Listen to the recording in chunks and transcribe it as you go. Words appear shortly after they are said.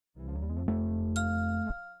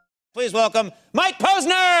Please welcome Mike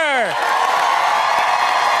Posner!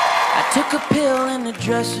 I took a pill in the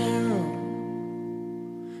dressing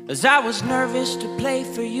room, 'cause I was nervous to play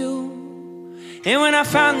for you. And when I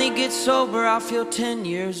finally get sober, I'll feel 10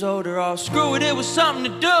 years older. Oh, screw it, it was something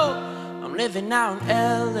to do. I'm living out in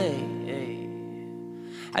LA.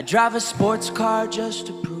 I drive a sports car just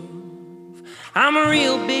to prove I'm a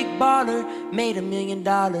real big baller, made $1 million,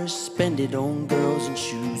 spend it on girls and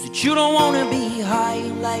shoes. But you don't wanna be high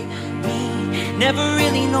like me, never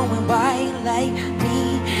really knowing why like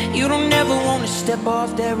me. You don't never wanna step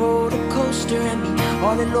off that roller coaster and be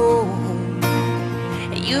all alone.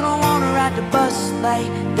 And you don't wanna ride the bus like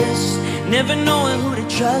this, never knowing who to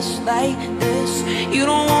trust like this. You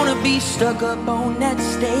don't wanna be stuck up on that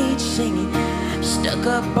stage singing, stuck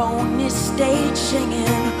up on this stage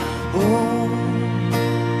singing. Oh,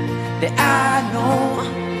 that I know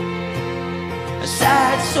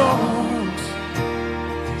sad songs,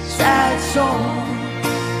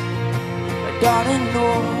 but darling,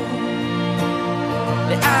 know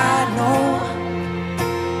that I know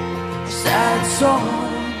sad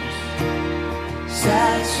songs.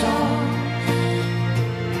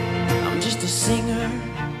 I'm just a singer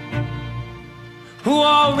who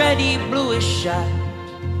already blew his shot.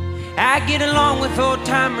 I get along with old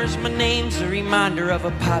timers, my name's a reminder of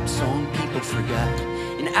a pop song people forgot.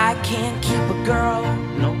 And I can't keep a girl,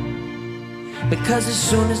 no, because as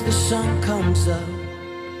soon as the sun comes up,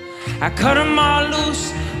 I cut them all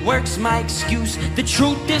loose, work's my excuse. The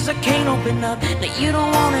truth is I can't open up. Now you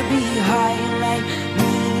don't wanna be high like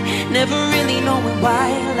me, never really knowing why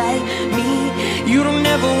like me. You don't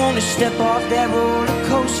ever wanna step off that roller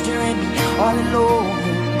coaster and be all alone.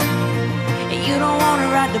 You don't wanna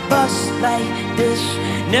ride the bus like this,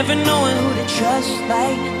 never knowing who to trust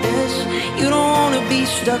like this. You don't wanna be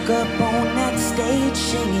stuck up on that stage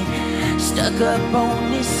singing, stuck up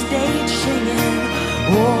on this stage singing.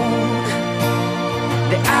 Oh,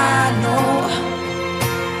 that I know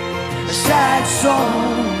sad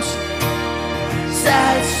songs,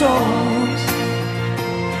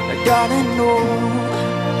 darling, know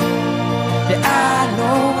that I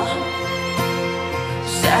know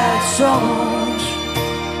sad songs,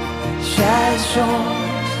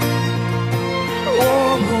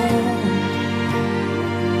 oh,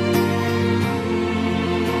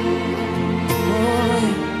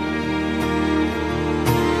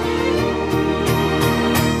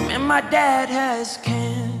 and my dad has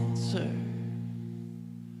cancer.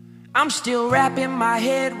 I'm still wrapping my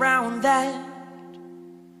head round that.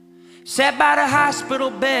 Sat by the hospital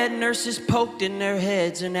bed, nurses poked in their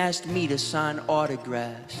heads and asked me to sign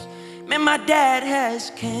autographs. Man, my dad has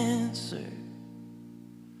cancer.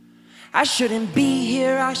 I shouldn't be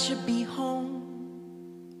here, I should be home.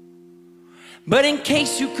 But in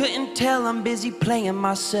case you couldn't tell, I'm busy playing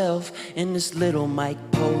myself in this little Mike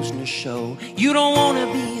Posner show. You don't wanna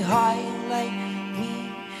be high like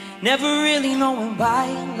me, never really knowing why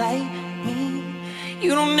like me.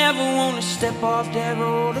 You don't ever wanna step off that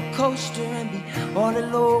roller coaster and be all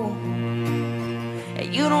alone.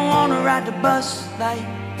 And you don't wanna ride the bus like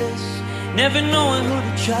this, never knowing who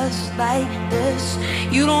to trust like this.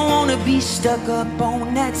 You don't wanna be stuck up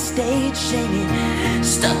on that stage singing,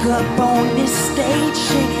 stuck up on this stage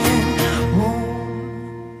singing. Oh,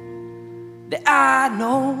 that I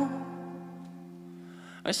know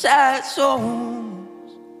are sad songs,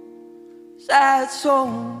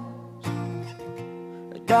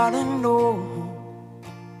 darling, know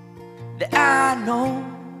that I know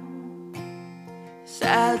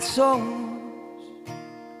sad songs.